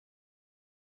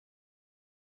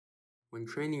When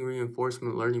training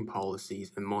reinforcement learning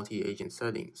policies in multi-agent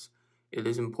settings, it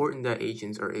is important that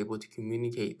agents are able to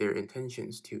communicate their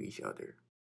intentions to each other.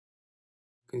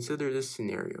 Consider this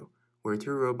scenario, where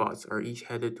two robots are each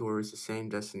headed towards the same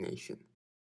destination.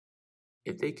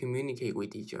 If they communicate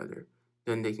with each other,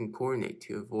 then they can coordinate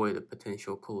to avoid a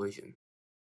potential collision.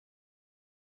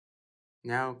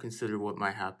 Now consider what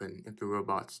might happen if the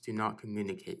robots do not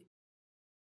communicate.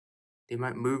 They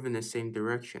might move in the same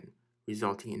direction,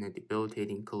 resulting in a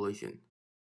debilitating collision.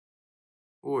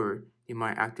 Or they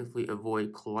might actively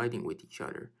avoid colliding with each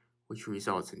other, which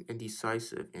results in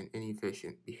indecisive and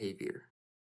inefficient behavior.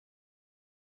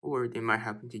 Or they might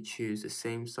happen to choose the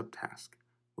same subtask,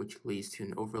 which leads to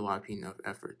an overlapping of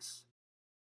efforts.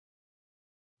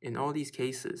 In all these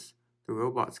cases, the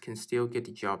robots can still get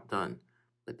the job done,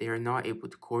 but they are not able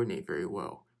to coordinate very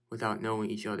well without knowing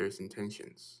each other's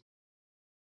intentions.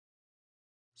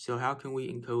 So how can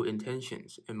we encode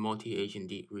intentions in multi-agent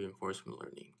deep reinforcement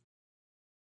learning?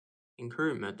 In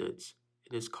current methods,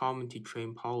 it is common to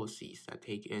train policies that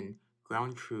take in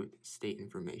ground truth state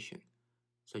information,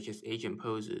 such as agent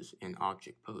poses and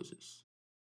object poses.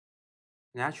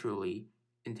 Naturally,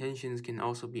 intentions can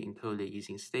also be encoded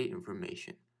using state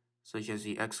information, such as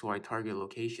the XY target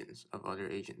locations of other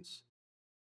agents.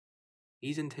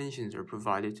 These intentions are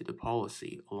provided to the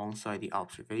policy alongside the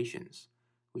observations,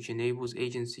 which enables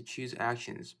agents to choose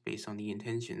actions based on the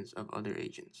intentions of other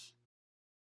agents.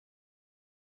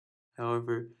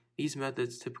 However, these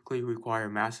methods typically require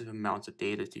massive amounts of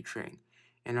data to train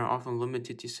and are often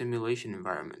limited to simulation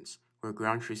environments where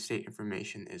ground truth state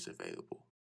information is available.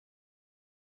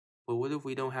 But what if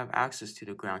we don't have access to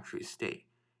the ground truth state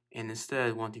and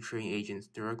instead want to train agents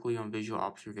directly on visual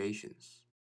observations?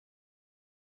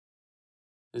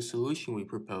 The solution we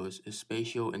propose is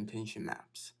spatial intention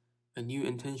maps, a new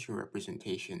intention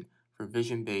representation for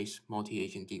vision-based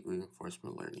multi-agent deep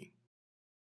reinforcement learning.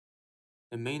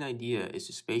 The main idea is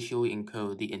to spatially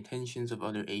encode the intentions of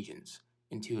other agents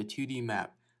into a 2D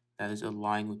map that is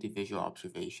aligned with the visual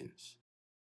observations.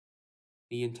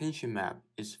 The intention map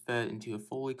is fed into a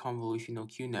fully convolutional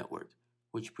Q network,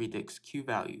 which predicts Q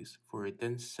values for a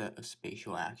dense set of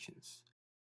spatial actions.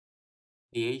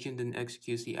 The agent then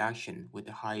executes the action with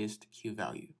the highest Q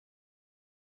value.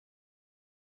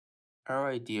 Our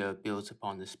idea builds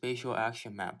upon the spatial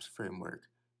action maps framework,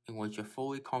 in which a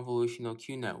fully convolutional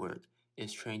Q network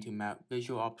is trained to map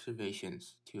visual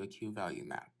observations to a Q value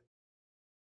map.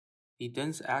 The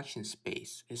dense action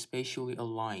space is spatially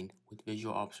aligned with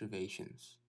visual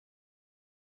observations.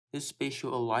 This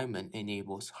spatial alignment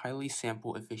enables highly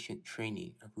sample-efficient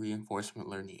training of reinforcement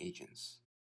learning agents.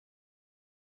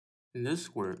 In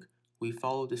this work, we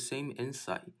follow the same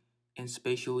insight and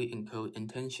spatially encode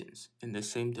intentions in the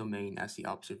same domain as the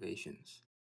observations.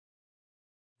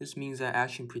 This means that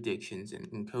action predictions and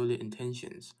encoded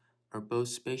intentions are both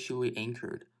spatially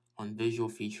anchored on visual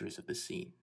features of the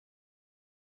scene.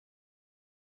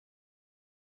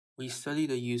 We study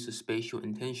the use of spatial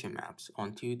intention maps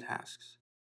on two tasks.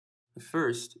 The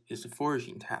first is the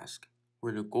foraging task,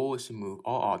 where the goal is to move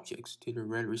all objects to the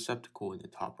red receptacle in the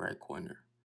top right corner.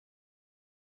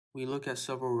 We look at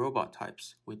several robot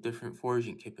types with different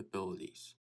foraging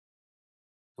capabilities.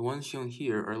 The ones shown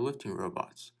here are lifting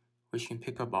robots, which can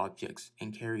pick up objects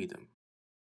and carry them.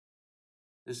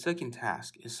 The second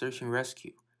task is search and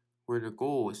rescue, where the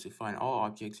goal is to find all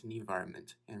objects in the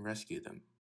environment and rescue them.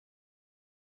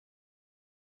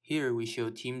 Here we show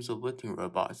teams of lifting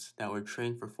robots that were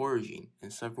trained for foraging in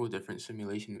several different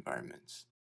simulation environments.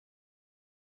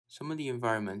 Some of the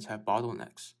environments have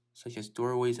bottlenecks, such as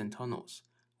doorways and tunnels,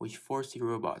 which force the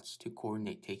robots to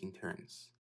coordinate taking turns.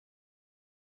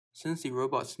 Since the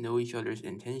robots know each other's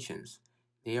intentions,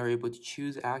 they are able to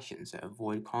choose actions that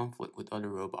avoid conflict with other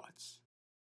robots.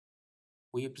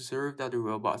 We observe that the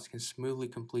robots can smoothly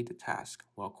complete the task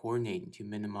while coordinating to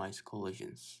minimize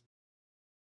collisions.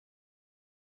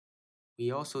 We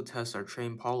also test our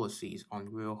trained policies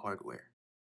on real hardware.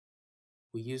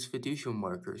 We use fiducial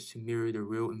markers to mirror the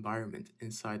real environment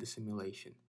inside the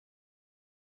simulation.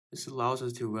 This allows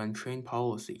us to run trained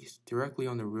policies directly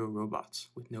on the real robots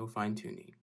with no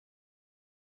fine-tuning.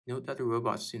 Note that the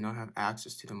robots do not have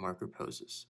access to the marker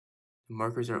poses. The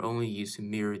markers are only used to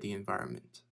mirror the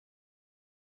environment.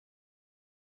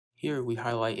 Here we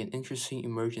highlight an interesting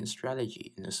emergent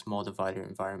strategy in a small divider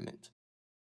environment.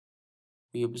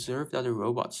 We observe that the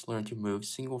robots learn to move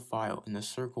single file in a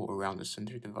circle around the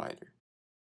center divider.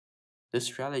 This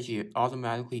strategy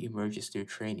automatically emerges through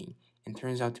training and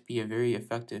turns out to be a very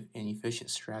effective and efficient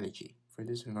strategy for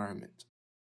this environment.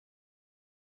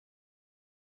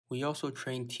 We also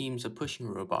train teams of pushing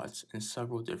robots in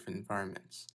several different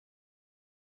environments.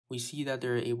 we see that they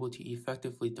are able to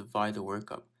effectively divide the work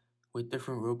up, with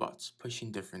different robots pushing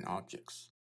different objects.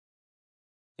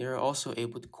 They are also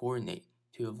able to coordinate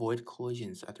to avoid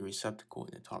collisions at the receptacle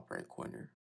in the top right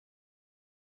corner.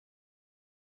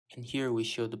 And here we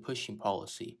show the pushing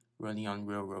policy running on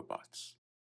real robots.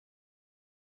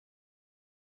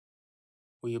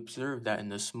 We observe that in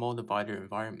the small divider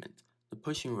environment, the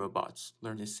pushing robots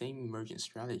learn the same emergent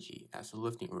strategy as the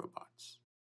lifting robots.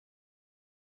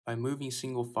 By moving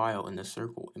single file in a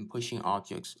circle and pushing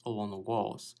objects along the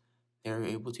walls, they are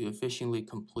able to efficiently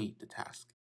complete the task.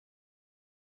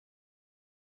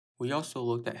 We also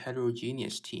looked at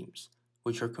heterogeneous teams,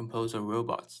 which are composed of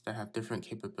robots that have different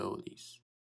capabilities.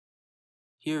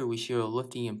 Here we show a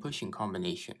lifting and pushing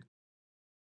combination,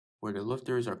 where the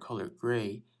lifters are colored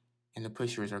gray and the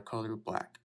pushers are colored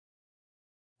black.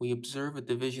 We observe a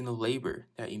division of labor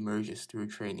that emerges through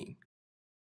training.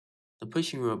 The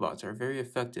pushing robots are very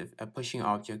effective at pushing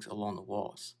objects along the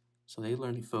walls, so they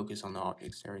learn to focus on the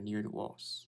objects that are near the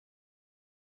walls.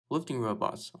 Lifting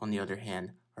robots, on the other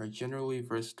hand, are generally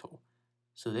versatile,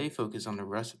 so they focus on the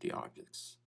rest of the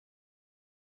objects.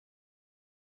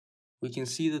 We can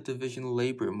see the division of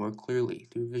labor more clearly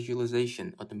through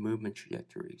visualization of the movement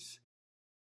trajectories.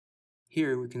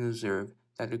 Here we can observe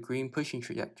that the green pushing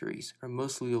trajectories are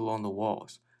mostly along the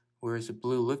walls, whereas the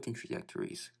blue lifting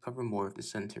trajectories cover more of the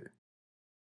center.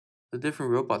 The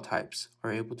different robot types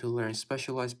are able to learn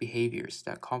specialized behaviors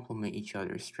that complement each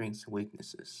other's strengths and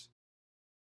weaknesses.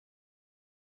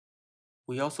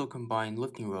 We also combine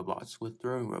lifting robots with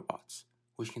throwing robots,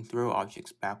 which can throw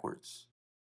objects backwards.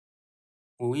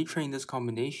 When we trained this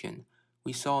combination,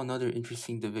 we saw another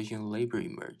interesting division of labor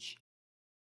emerge.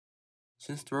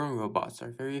 Since throwing robots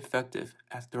are very effective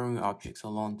at throwing objects a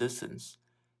long distance,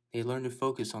 they learn to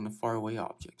focus on the faraway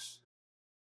objects.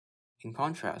 In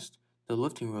contrast, the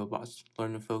lifting robots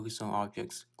learn to focus on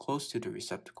objects close to the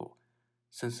receptacle,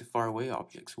 since the faraway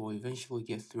objects will eventually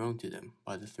get thrown to them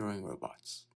by the throwing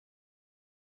robots.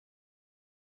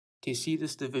 To see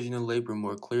this division of labor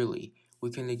more clearly, we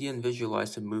can again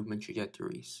visualize the movement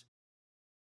trajectories.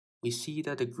 We see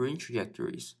that the green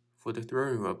trajectories for the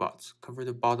throwing robots cover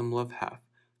the bottom left half,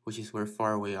 which is where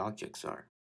faraway objects are.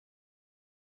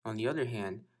 On the other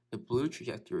hand, the blue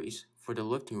trajectories for the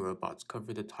lifting robots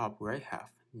cover the top right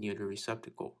half near the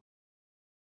receptacle.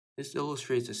 This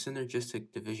illustrates a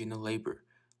synergistic division of labor,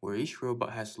 where each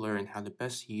robot has learned how to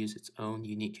best use its own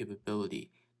unique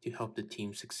capability to help the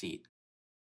team succeed.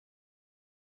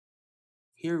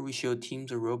 Here we show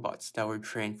teams of robots that were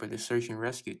trained for the search and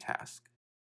rescue task.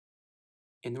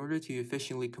 In order to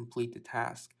efficiently complete the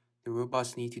task, the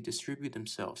robots need to distribute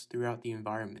themselves throughout the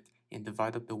environment and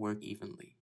divide up the work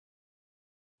evenly.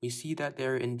 We see that they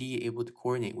are indeed able to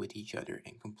coordinate with each other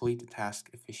and complete the task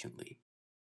efficiently.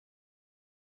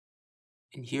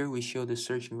 And here we show the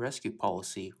search and rescue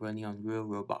policy running on real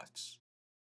robots.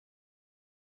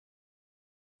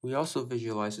 We also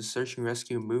visualize the search and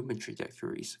rescue movement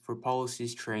trajectories for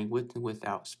policies trained with and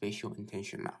without spatial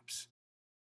intention maps.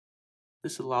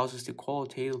 This allows us to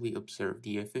qualitatively observe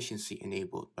the efficiency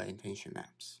enabled by intention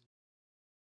maps.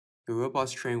 The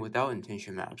robots trained without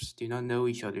intention maps do not know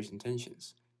each other's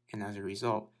intentions, and as a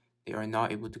result, they are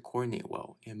not able to coordinate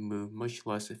well and move much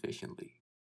less efficiently.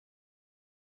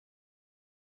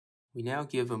 We now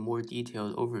give a more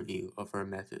detailed overview of our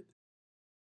method.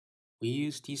 We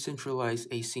use decentralized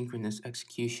asynchronous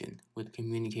execution with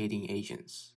communicating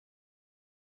agents.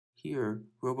 Here,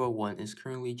 Robot 1 is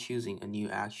currently choosing a new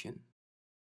action.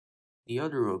 The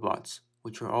other robots,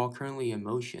 which are all currently in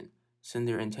motion, send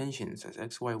their intentions as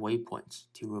XY waypoints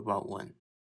to Robot 1.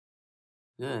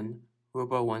 Then,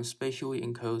 Robot 1 spatially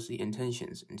encodes the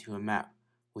intentions into a map,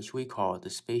 which we call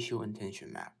the spatial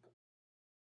intention map.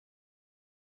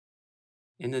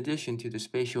 In addition to the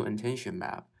spatial intention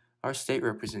map, our state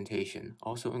representation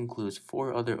also includes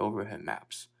 4 other overhead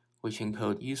maps, which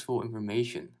encode useful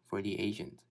information for the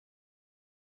agent.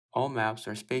 All maps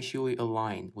are spatially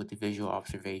aligned with the visual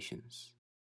observations.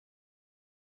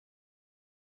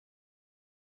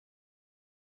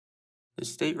 The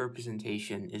state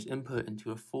representation is input into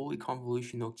a fully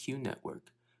convolutional Q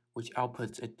network, which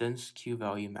outputs a dense Q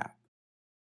value map.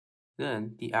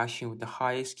 Then, the action with the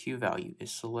highest Q value is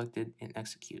selected and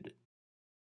executed.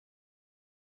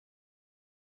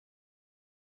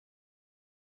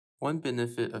 One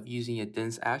benefit of using a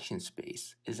dense action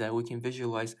space is that we can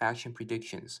visualize action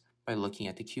predictions by looking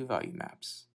at the Q value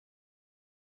maps.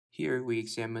 Here, we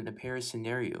examine a pair of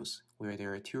scenarios where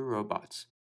there are 2 robots.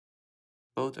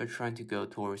 Both are trying to go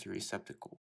towards the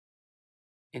receptacle.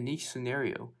 In each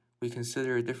scenario, we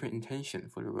consider a different intention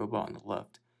for the robot on the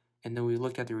left, and then we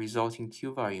look at the resulting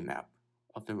Q value map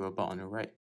of the robot on the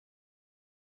right.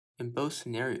 In both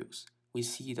scenarios, we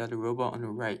see that the robot on the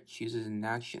right chooses an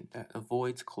action that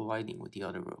avoids colliding with the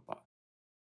other robot.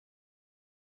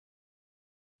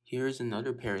 Here is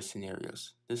another pair of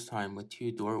scenarios, this time with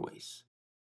two doorways.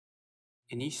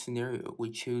 In each scenario, we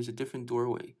choose a different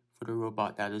doorway for the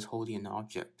robot that is holding an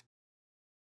object.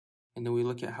 And then we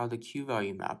look at how the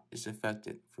Q-value map is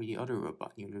affected for the other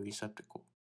robot near the receptacle.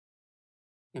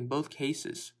 In both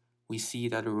cases, we see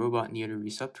that the robot near the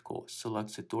receptacle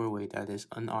selects a doorway that is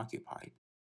unoccupied.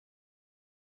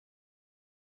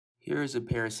 Here is a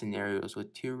pair of scenarios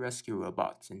with two rescue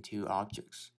robots and two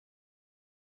objects.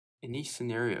 In each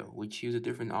scenario, we choose a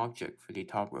different object for the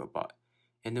top robot,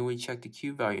 and then we check the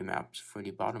Q-value maps for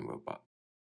the bottom robot.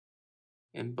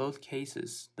 In both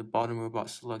cases, the bottom robot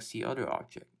selects the other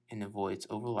object and avoids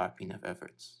overlapping of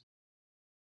efforts.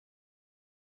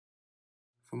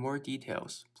 For more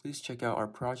details, please check out our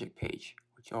project page,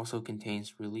 which also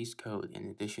contains release code and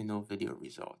additional video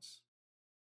results.